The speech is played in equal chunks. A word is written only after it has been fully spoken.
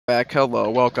back. Hello,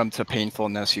 welcome to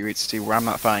Painfulness UHC, where I'm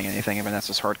not finding anything and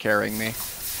Vanessa's hard carrying me.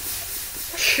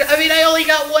 I mean, I only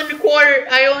got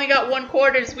 1/4. I only got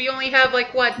 1/4. We only have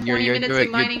like what 20 minutes of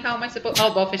mining. How am I supposed?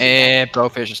 Oh, both fishes. And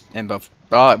both fishes and both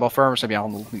firms to be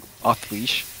on off the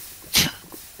leash.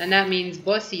 And that means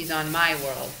Bussy's on my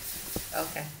world.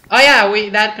 Okay. Oh yeah,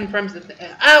 that confirms the.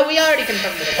 We already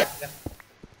confirmed it.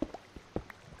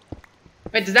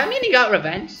 Wait, does that mean he got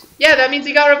revenge? Yeah, that means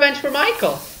he got revenge for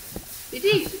Michael. Did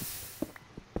he?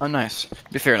 Oh, nice. To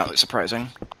be fair, not really surprising.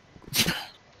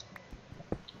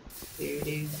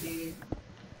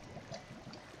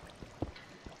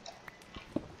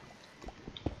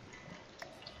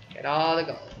 Get all the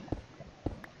gold.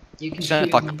 You can.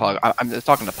 Just talking to Pug. I'm just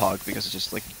talking to Pug because it's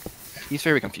just like he's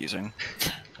very confusing.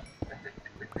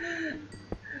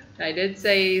 I did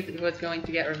say he was going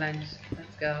to get revenge.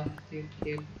 Let's go.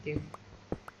 Do.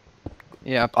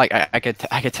 Yeah, I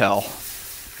could tell.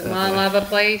 Come on, lava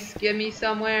place, give me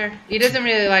somewhere. He doesn't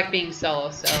really like being solo,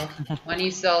 so when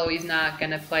he's solo, he's not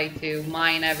gonna play to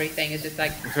mine everything. It's just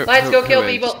like, let's go kill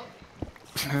people.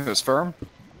 Who's Firm?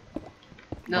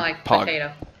 No, like Pog.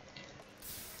 Potato.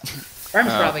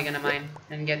 Firm's probably gonna mine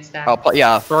and get stacked. Oh,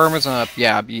 yeah, Firm is gonna,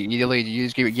 yeah, you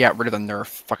just get rid of the nerf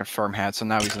fucking Firm had, so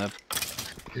now he's gonna...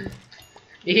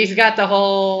 He's got the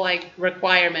whole, like,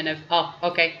 requirement of, oh,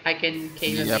 okay, I can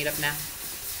cave and meet up now.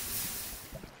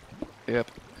 Yep.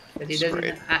 Because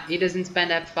he doesn't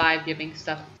spend Ep3 giving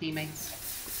stuff to teammates.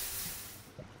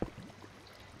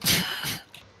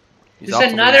 Is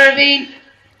this another ravine?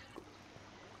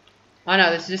 Oh no,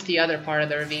 this is just the other part of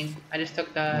the ravine. I just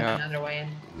took the another way in.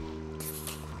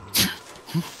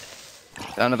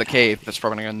 Down to the cave. That's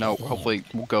probably gonna know. Hopefully,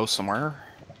 we'll go somewhere.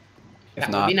 If that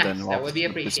not, would be nice. then That would be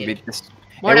appreciated. It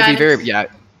would be very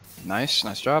nice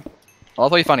job.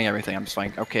 Although you're finding everything, I'm just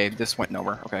like, okay, this went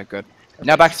nowhere. Okay, good. Okay.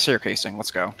 Now back to staircasing.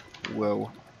 Let's go.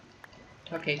 Whoa.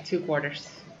 Okay, 2/4.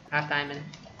 Half diamond.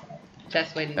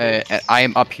 Chest waiting. I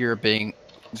am up here being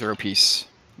 0 piece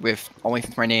with only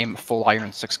my name, full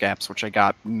iron, 6 gaps, which I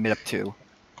got mid up 2.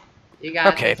 You got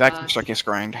okay, back to the staircase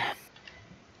grind.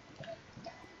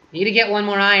 Need to get 1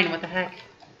 more iron. What the heck?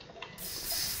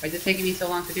 Why is it taking me so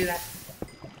long to do that?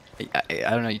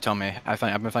 I don't know. You tell me. I've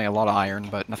been finding a lot of iron,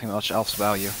 but nothing else of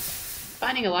value.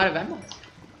 Finding a lot of emeralds.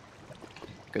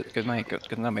 Good night. Good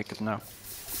to know, mate. Good to know.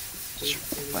 Just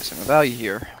finding the value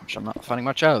here, which I'm not finding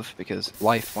much of because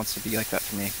life wants to be like that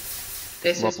for me.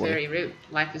 This is very rude.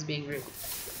 Life is being rude.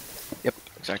 Yep,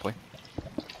 exactly.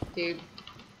 Dude,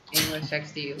 English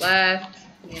XD left.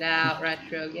 Get out,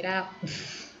 retro. Get out.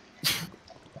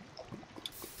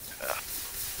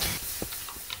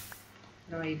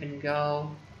 Where do I even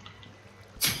go?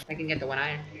 I can get the 1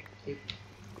 iron. Dude.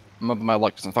 My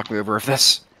luck doesn't fuck me over with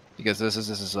this. Because this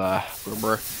is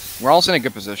we're also in a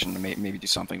good position to maybe do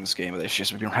something in this game, but it's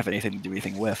just we don't have anything to do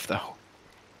anything with though.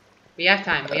 We have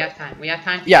time. We have time. We have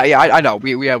time. Yeah, I know.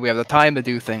 We have the time to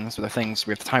do things. But we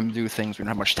have the time to do things. We don't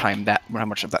have much time. We don't have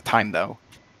much of that time though.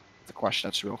 The question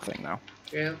that's the real thing now.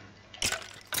 True.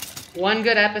 1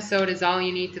 good episode is all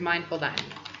you need to mine full diamond.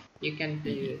 You can.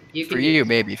 For you,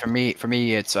 maybe. For me,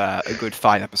 it's a good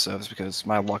 5 episodes because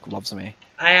my luck loves me.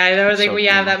 I don't think we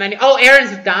have that many. Oh,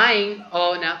 Aaron's dying.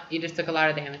 Oh no, you just took a lot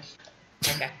of damage.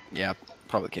 Okay. Yeah,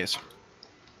 probably the case.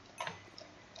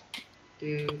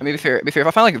 Dude. I mean, be fair, if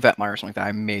I find like a vet mire or something like that,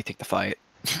 I may take the fight.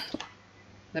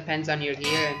 Depends on your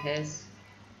gear and his.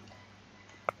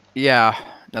 Yeah,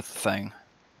 that's the thing.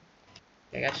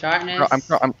 I got sharpness.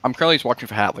 I'm currently just watching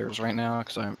for Hattlers right now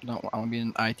because I want to be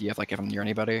an idea if I'm near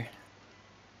anybody.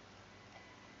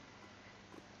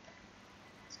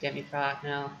 Get me prod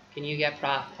now. Can you get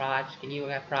prod? Can you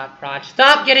get prod?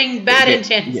 Stop getting bad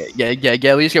enchants! Yeah,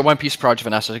 at least get 1 piece prod,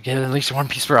 Vanessa. Get at least 1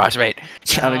 piece prod, mate. No.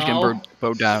 I'm just getting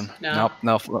bowed down. No. 1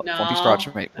 piece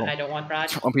prod, mate. I don't want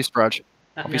prod. 1 piece prod.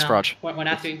 1 piece prod. We're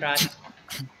not doing prod.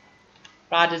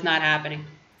 Prod is not happening.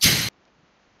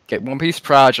 Get 1 piece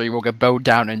prod or you will get bowed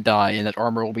down and die, and that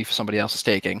armor will be for somebody else's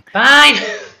taking. Fine!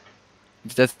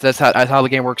 That's how the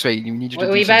game works, right? You need to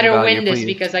we better win this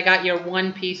because I got your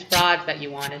 1 piece prod that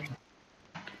you wanted.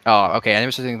 Oh, okay. I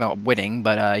never said anything about winning,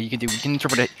 but you can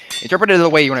interpret it the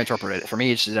way you want to interpret it. For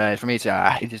me, it's I can't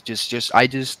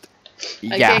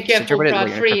get full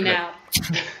prod free now.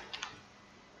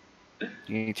 You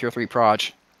need tier 3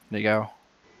 proj. There you go.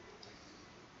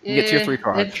 You get tier 3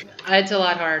 proj. It's a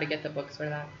lot harder to get the books for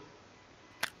that.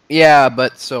 Yeah,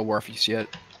 but so worth you see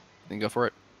it. Then go for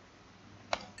it.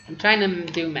 I'm trying to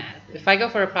do math. If I go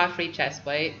for a prod free chest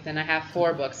plate, then I have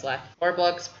 4 books left. 4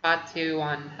 books, prod 2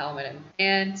 on helmet and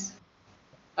pants.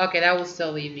 Okay, that will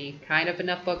still leave me kind of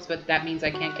enough books, but that means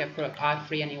I can't get prod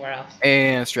free anywhere else.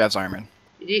 And Strav's Ironman.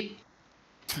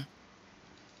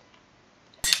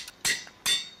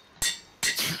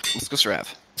 Let's go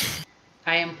Strav.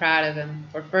 I am proud of him.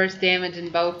 For first damage in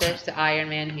Bowfish to Iron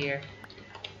Man here.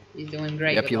 He's doing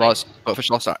great Yep, with he light. lost.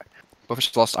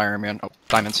 Bowfish lost Iron Man. Oh,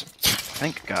 diamonds.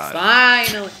 Thank God.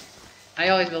 Finally! I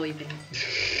always believed in him.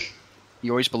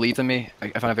 You always believed in me.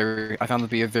 I found it to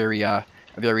be a very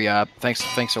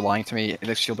thanks for lying to me. It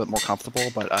makes you feel a bit more comfortable,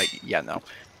 but yeah, no.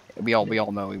 We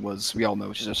all know it was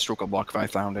just a stroke of luck if I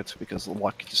found it, because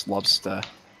luck just loves to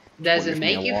Does toy it with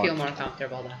me a make you lot. feel more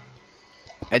comfortable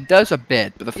though? It does a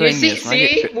bit, but the You thing see, is, when I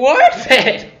get worth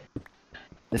it!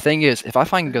 the thing is, if I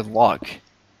find good luck,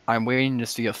 I'm waiting to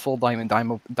see a full diamond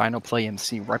dino play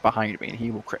MC right behind me, and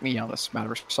he will crit me out in a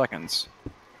matter of seconds.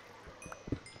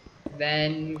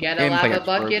 Then get a Gameplay lava expert,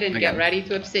 bucket and get again. ready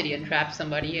to obsidian trap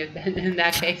somebody in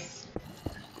that case.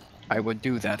 I would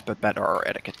do that, but better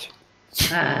etiquette.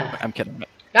 Ah. I'm kidding.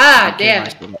 God damn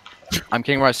it. I'm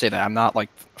kidding when I say that. I'm not like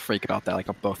a freak about that like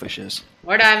a Bowfish is.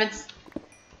 More diamonds.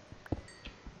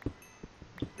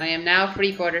 I am now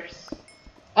 3/4.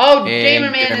 Oh, And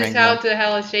Gamerman is Gamerman how won. to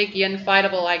hell is shaky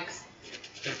unfightable likes.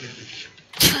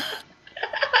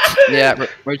 Yeah,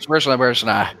 we're just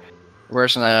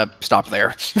gonna stop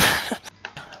there.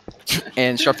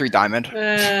 And sharp 3 diamond.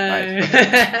 Nice.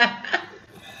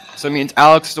 So it means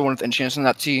Alex is the one with enchants in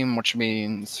that team, which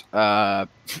means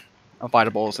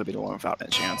unfightable is gonna be the one without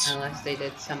enchants. Unless they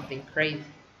did something crazy.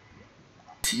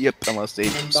 Yep, unless they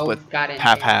And split both got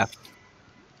half.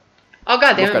 Oh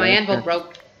god damn Both it, got my enchants. anvil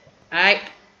broke. Alright.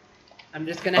 I'm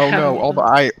just gonna Oh have no, all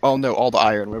the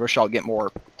iron. Whoever shall get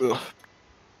more. Ugh.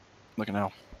 Look at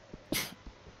now.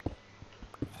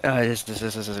 This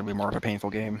is gonna be more of a painful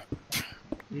game.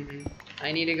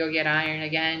 I need to go get iron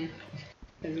again.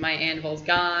 Because my anvil's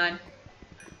gone.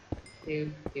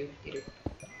 Dude.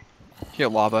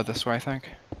 Get lava this way, I think.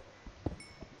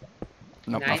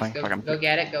 Nope, Nice, nothing. go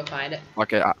get it, go find it.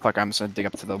 Okay, I'm just gonna dig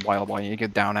up to the wild one you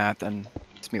get down at, then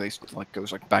it immediately like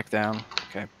goes like back down.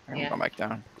 Okay, I'm gonna go back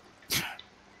down.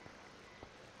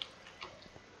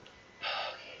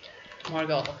 More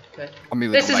gold. Good.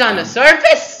 This is on the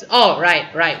surface? Oh, right.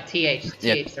 TH,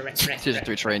 the right. TH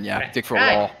 3 train, yeah. Right. Dig for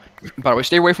a wall. By the way,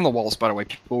 stay away from the walls, by the way.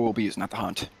 People will be using that to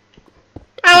hunt.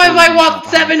 How have I walked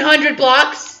 700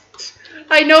 blocks?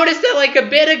 I noticed that like a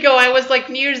bit ago I was like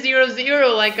near 0,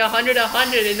 like 100,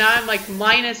 and now I'm like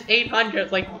minus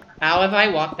 800. Like, how have I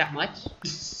walked that much?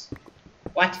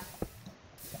 What?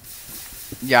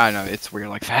 Yeah, I know, it's weird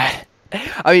like that.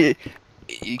 I mean,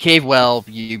 you cave well,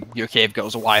 your cave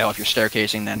goes a while. If you're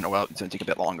staircasing, then, well, it's gonna take a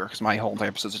bit longer, because my whole entire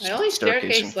episode is just I only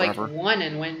staircasing staircased like forever. 1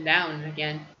 and went down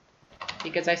again.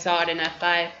 Because I saw it in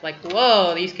F5. Like,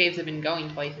 whoa, these caves have been going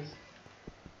places.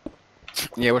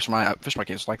 Yeah, I wish my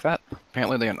caves like that.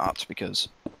 Apparently they are not, because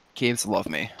caves love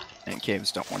me, and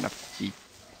caves don't want to be.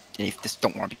 They just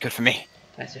don't want to be good for me.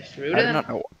 That's just rude I of do them. not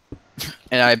know.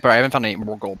 But I haven't found any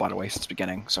more gold, by the way, since the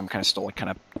beginning, so I'm kind of still like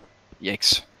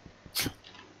yikes.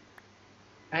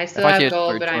 I still have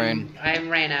gold, but I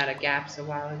ran out of gaps a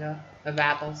while ago of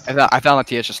apples. I found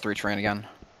the THS3 train again.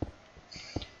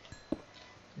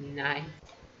 Nice.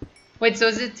 Wait, so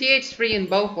is it TH3 in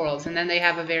both worlds, and then they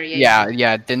have a variation?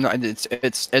 Yeah. It's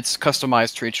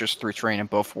customized THS3 train in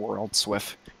both worlds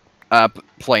with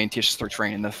plain THS3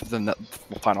 train in the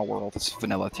final world. It's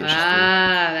vanilla THS3.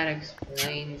 Ah, that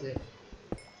explains it.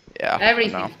 Yeah.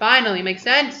 Everything finally makes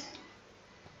sense.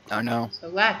 I know.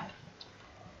 So glad.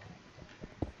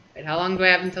 Wait, how long do I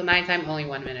have until nighttime? Only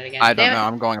 1 minute again. I don't know.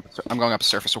 I'm going up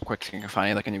surface real quick so you can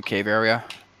find like a new cave area.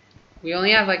 We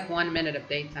only have like 1 minute of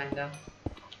daytime though.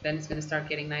 Then it's gonna start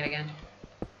getting night again.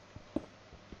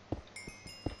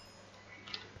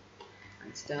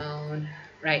 Stone.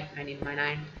 Right, I need my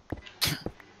 9.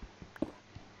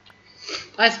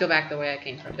 Let's go back the way I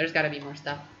came from. There's gotta be more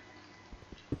stuff.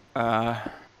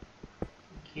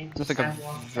 Can't just have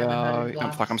walked 700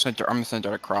 blocks. Fuck, I'm just gonna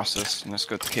dirt across this and just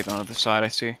go to the cave on the other side. I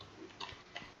see.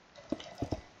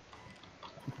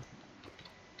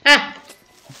 Ah!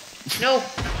 No!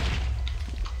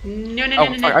 No.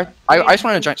 I just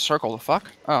wanted a giant circle. The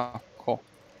fuck? Oh, cool.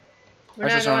 We're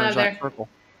not going up there. Circle.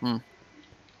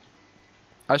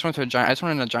 I just wanted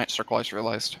a giant circle. I just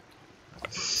realized.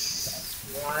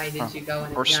 Why did you go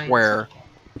in a or giant square?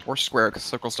 Or square, because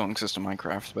circles don't exist in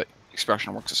Minecraft, but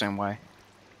expression works the same way.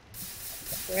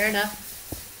 Fair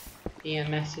enough.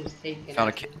 EMS is taken. Found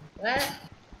a kid. What?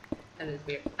 That is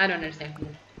weird. I don't understand.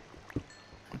 Did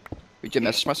you get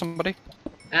messaged by somebody?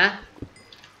 Huh?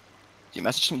 Did you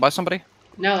message by somebody?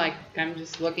 No, like, I'm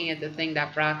just looking at the thing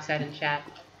that Brock said in chat.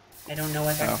 I don't know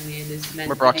what that command is meant.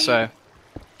 What Brock say?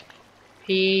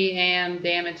 PM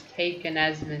damage taken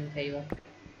Esmond table.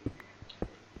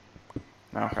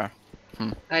 Okay.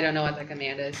 I don't know what that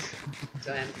command is,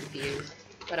 so I'm confused.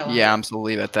 But I Yeah, want I'm still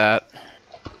leave at that.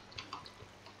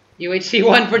 UHC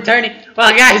 1 for turning.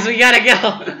 Well, guys, we gotta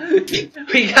go.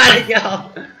 We gotta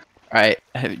go. Alright,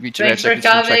 Thanks for check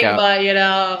coming, out. but you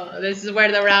know, this is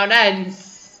where the round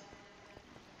ends.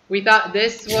 We thought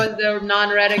this was the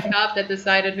non-Reddit Cup that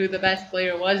decided who the best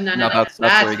player was. No, no, No, no. that's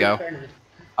where we The go. tournament.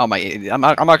 Oh my, I'm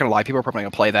not gonna lie. People are probably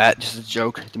gonna play that just as a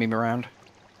joke to meme around.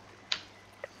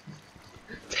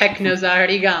 Techno's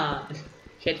already gone.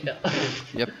 Shitfill.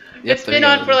 Yep. It's There you been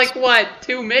go. on for like what,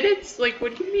 2 minutes? Like,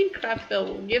 what do you mean,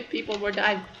 Crapfill? Give people more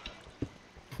time.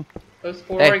 Those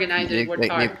four organizers worked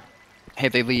hard. Hey,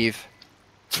 they leave.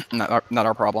 Not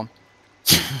our problem.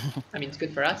 I mean, it's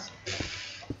good for us.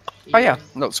 Oh yeah,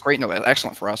 no, it's great. No,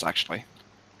 excellent for us actually.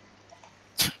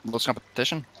 Less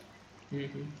competition.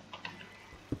 Mm-hmm.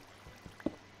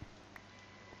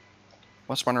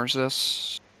 What runner is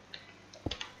this?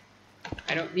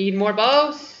 I don't need more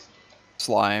bows.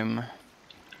 Slime.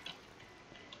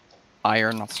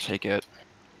 Iron. Let's take it.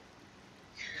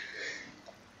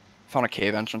 Found a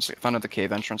cave entrance. Found the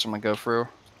cave entrance. I'm gonna go through.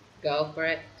 Go for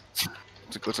it.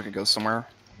 It looks like it goes somewhere.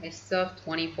 I still have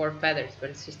 24 feathers, but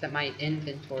it's just that my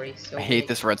inventory is so I hate big.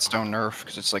 this redstone nerf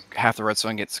because it's like half the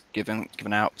redstone gets given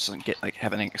out, so get like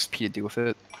have any XP to do with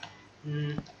it.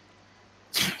 Mm.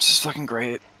 It's just fucking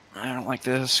great. I don't like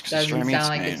this because it's Doesn't driving me sound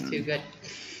like insane. it's too good.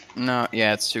 No,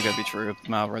 yeah, it's too good to be true. The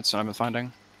amount of redstone I've been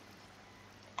finding.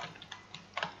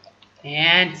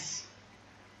 Ants.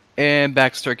 And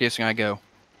back staircasing I go.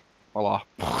 Voila.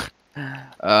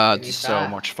 It's so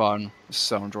much fun. It's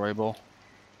so enjoyable.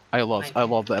 I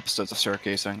love the episodes of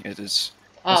staircasing. It is.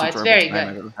 Oh, it's very good.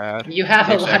 I've ever had. You have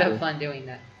a lot of fun doing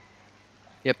that.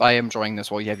 Yep, I am enjoying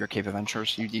this while you have your cave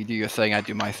adventures. You do your thing, I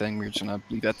do my thing. We're just gonna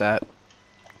leave it at that.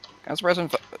 I'm surprised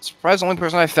the only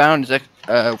person I found is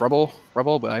Rebel,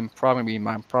 but I'm probably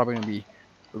gonna be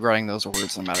regretting those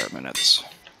words in a matter of minutes.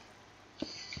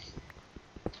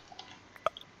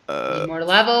 Need more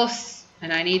levels,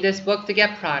 and I need this book to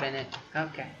get prod in it.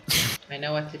 Okay, I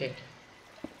know what to do.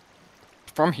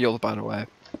 From healed, by the way.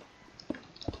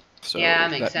 So yeah,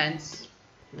 that makes sense.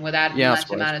 Without much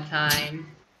amount of time,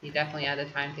 you definitely had the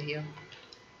time to heal.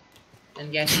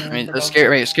 And get healing. I mean,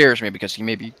 it scares me because you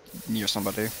may be near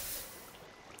somebody.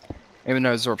 Even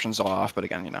though absorption's off, but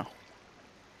again, you know.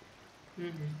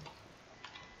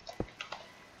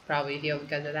 Probably healed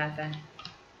because of that then.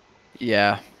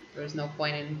 Yeah. There was no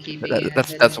point in keeping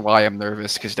that's why I'm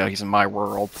nervous, because now he's in my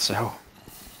world, so.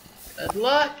 Good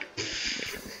luck!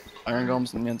 Iron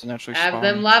golems and mins naturally spawn. Have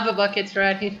them lava buckets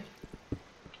ready.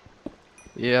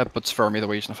 Yeah, but spare me the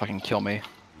way he's gonna fucking kill me.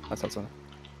 That's a.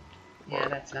 Yeah,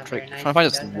 that's not very nice. Trying to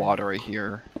find this water right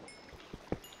here.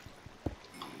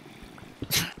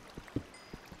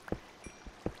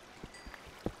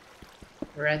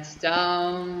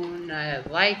 Redstone. I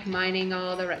like mining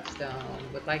all the redstone.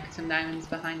 Would like some diamonds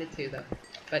behind it too, though.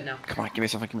 But no. Come on, give me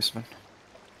something,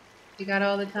 You got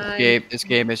all the time. This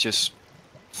game is just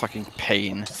fucking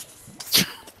pain.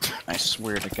 I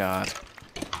swear to God.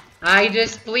 I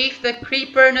just bleeped the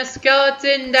creeper and a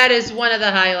skeleton. That is one of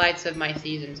the highlights of my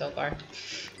season so far.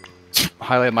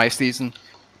 Highlight of my season?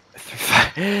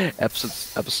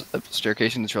 episode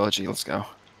staircase in the trilogy, let's go.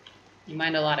 You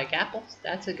mined a lot of apples.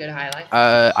 That's a good highlight.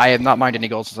 I have not mined any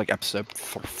gold since like episode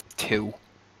 2.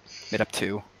 Mid up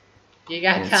 2. You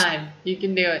got time. You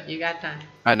can do it. You got time.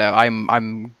 I know.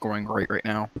 I'm going great right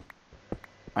now.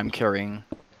 I'm carrying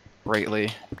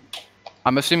greatly.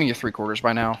 I'm assuming you're 3/4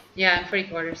 by now. Yeah, I'm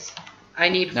 3/4. I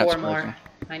need 4 more.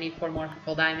 I need 4 more for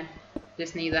full diamond.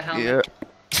 Just need the helmet.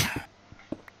 Yeah.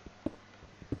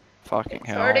 Fucking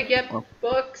hell. It's hard to get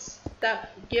books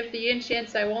that give the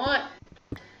enchants I want.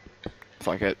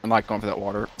 Fuck it. I'm not going for that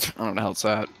water. I don't know how it's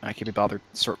at. I can't be bothered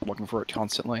to start looking for it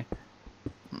constantly.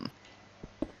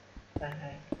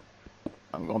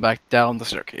 I'm going back down the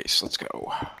staircase. Let's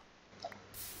go.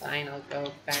 Fine, I'll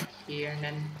go back here and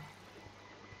then...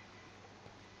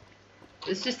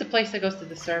 It's just a place that goes to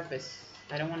the surface.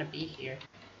 I don't want to be here.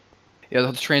 Yeah,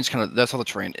 the terrain's kind of... That's how the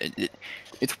terrain...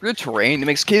 It's weird terrain. It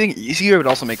makes killing easier, but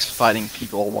also makes fighting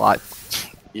people a lot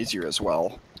easier as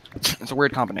well. It's a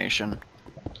weird combination.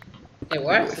 It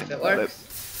works if it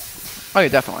works. Oh yeah,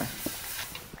 definitely.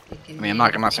 I mean,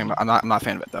 I'm not saying I'm not a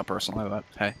fan of it though personally, but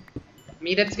hey.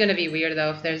 Meetup's gonna be weird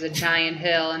though if there's a giant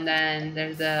hill and then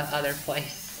there's the other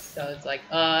place. So it's like,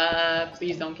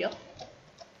 please don't kill.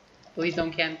 Please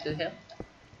don't camp the hill.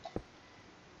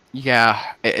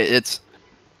 Yeah, it's.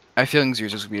 I feel like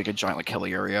Zeus is gonna be a good giant like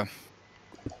hilly area.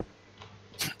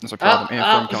 There's a problem.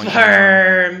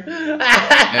 Firm.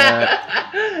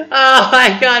 Oh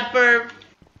my God, firm.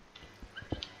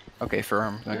 Okay,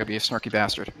 firm. Not gonna be a snarky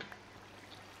bastard.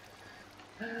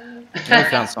 I know he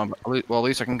found some. Well, at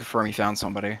least I can confirm he found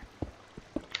somebody.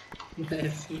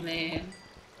 This man.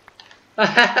 Oh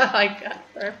my god,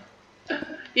 Firm.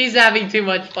 He's having too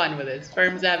much fun with this.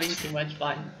 Firm's having too much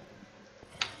fun.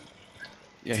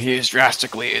 Yeah, he is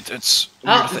drastically. It's weird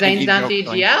Oh, to think Zane's he'd down go to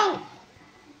killing. EGL.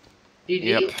 GG.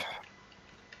 Yep.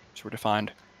 It's weird to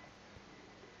find.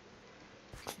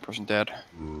 Person dead.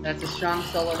 That's a strong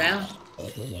solo down.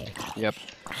 Yep.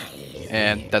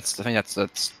 And that's the thing.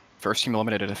 That's first team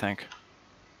eliminated, I think.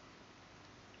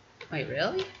 Wait,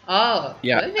 really? Oh,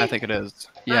 Yeah, really? I think it is.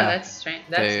 Oh, Yeah. that's strange.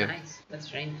 That's They, nice. That's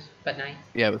strange, but nice.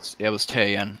 yeah, it was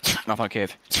Tay and not on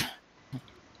cave.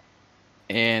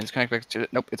 And it's connected to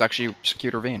nope, it's actually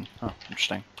secured ravine. Oh,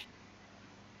 interesting.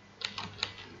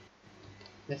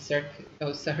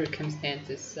 Those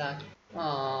circumstances suck.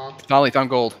 Aww. Finally found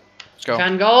gold. Let's go.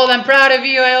 Found gold. I'm proud of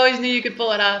you. I always knew you could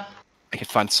pull it off. I could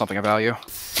find something of value.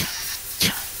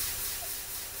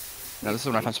 Now this is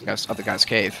when I find some guys other guy's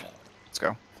cave. Let's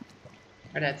go.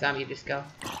 Where'd that zombie just go?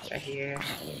 It's right here.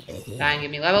 Die and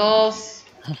give me levels.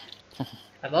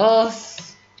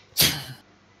 Levels.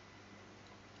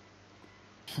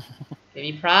 Give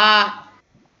me prop.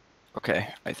 Okay,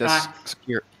 I this Right.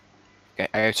 secure. Okay,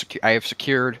 I have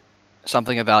secured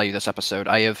something of value this episode.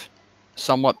 I have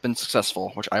somewhat been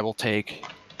successful, which I will take,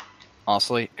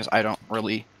 honestly, because I don't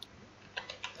really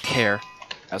care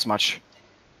as much.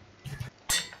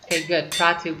 Okay, good.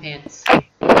 Prop 2 pants. I'm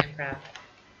proud.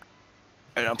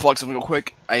 I unplug something real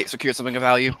quick. I secured something of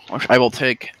value, which I will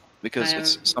take because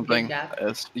it's Good something job.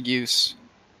 as use.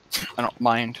 I don't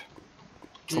mind.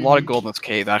 It's a lot of gold in this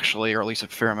cave, actually, or at least a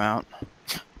fair amount.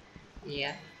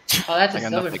 Yeah. Oh, that's a I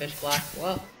got nothing. silverfish block.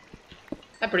 Whoa.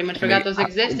 I pretty much forgot those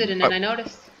existed, and then I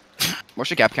noticed. What's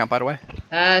your gap count, by the way?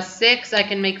 6. I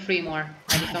can make 3 more.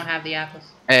 I just don't have the apples.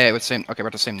 Hey, it's same. Okay, we're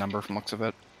at the same number from looks of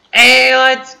it. Hey,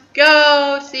 let's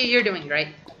go! See, you're doing great.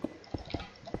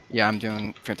 Yeah, I'm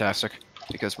doing fantastic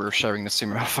because we're sharing the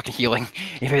same amount of fucking healing.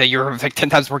 Even though you're like 10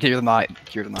 times more gear than I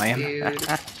am.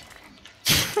 Dude.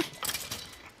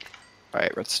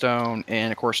 Alright, redstone,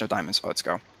 and of course no diamonds. So let's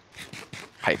go.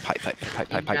 Pipe.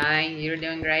 Keep dying. You're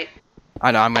doing great.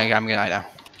 I know, I know.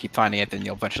 Keep finding it, then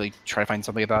you'll eventually try to find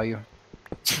something of value.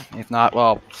 If not,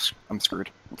 well, I'm screwed.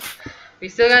 We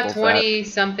still got Simple as that.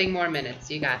 20-something more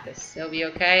minutes. You got this. It'll be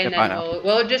okay, and Yep, I then know.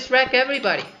 we'll just wreck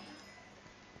everybody.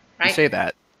 Right? You say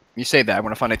that. I'm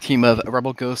gonna find a team of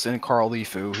Rebel Ghost and Carl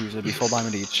Lifu, who's gonna be full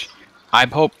diamond each. I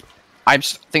know I'm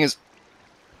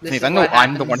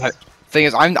the one.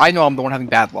 I know I'm the one having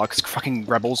bad luck. 'Cause fucking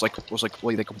rebels was like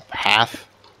half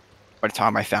by the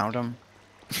time I found them.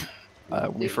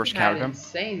 When we first counted them.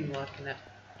 Insane looking at.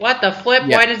 What the flip?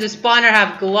 Yeah. Why does the spawner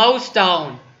have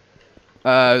glowstone? It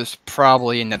was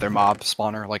probably another mob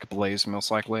spawner, like a blaze,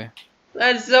 most likely.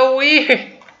 That's so weird.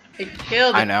 I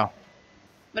killed it. I know.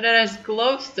 But it has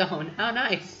glowstone. How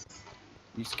nice.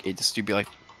 You'd be like,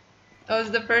 That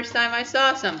was the first time I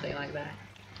saw something like that.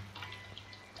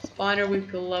 Spawner with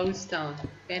glowstone.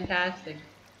 Fantastic.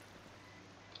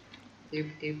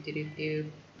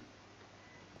 Doop.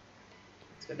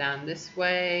 Let's go down this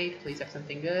way. Please have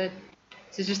something good.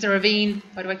 This is just a ravine.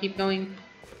 Why do I keep going?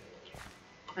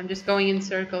 I'm just going in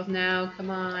circles now. Come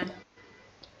on.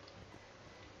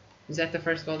 Is that the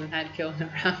first golden head kill in the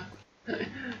round?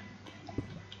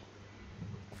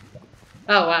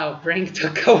 Oh wow, Brink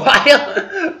took a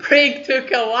while. Brink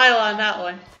took a while on that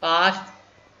one. Boss.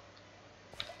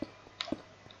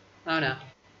 Oh no.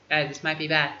 Guys, this might be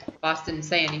bad. Boss didn't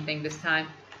say anything this time.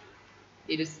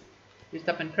 He just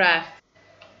up and crashed.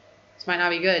 This might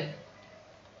not be good.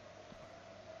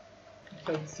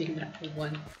 I don't see that for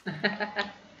one.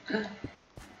 Yeah,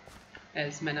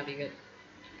 this might not be good.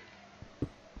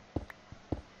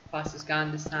 Boss is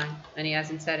gone this time, and he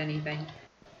hasn't said anything.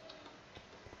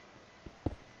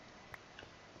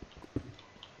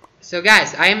 So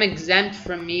guys, I am exempt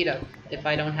from meetup if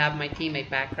I don't have my teammate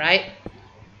back, right?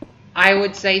 I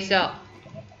would say so.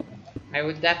 I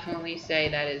would definitely say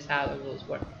that is how the rules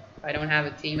work. If I don't have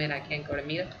a teammate, I can't go to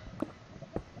meetup.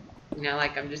 You know,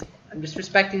 like I'm just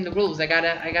respecting the rules. I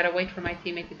gotta wait for my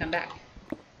teammate to come back.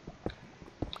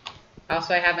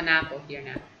 Also, I have an apple here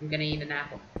now. I'm gonna eat an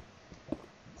apple.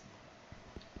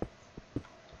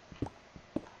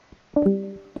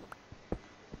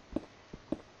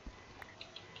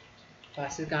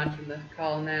 Boss is gone from the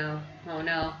call now. Oh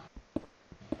no.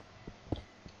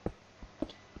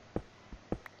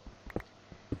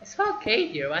 I saw a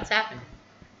cave here. What's happened?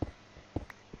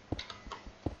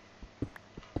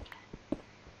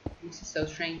 This is so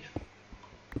strange.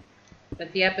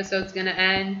 But the episode's gonna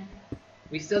end.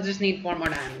 We still just need 4 more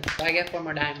diamonds. If I get 4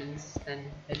 more diamonds, then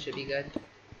it should be good.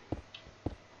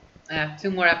 I have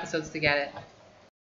 2 more episodes to get it.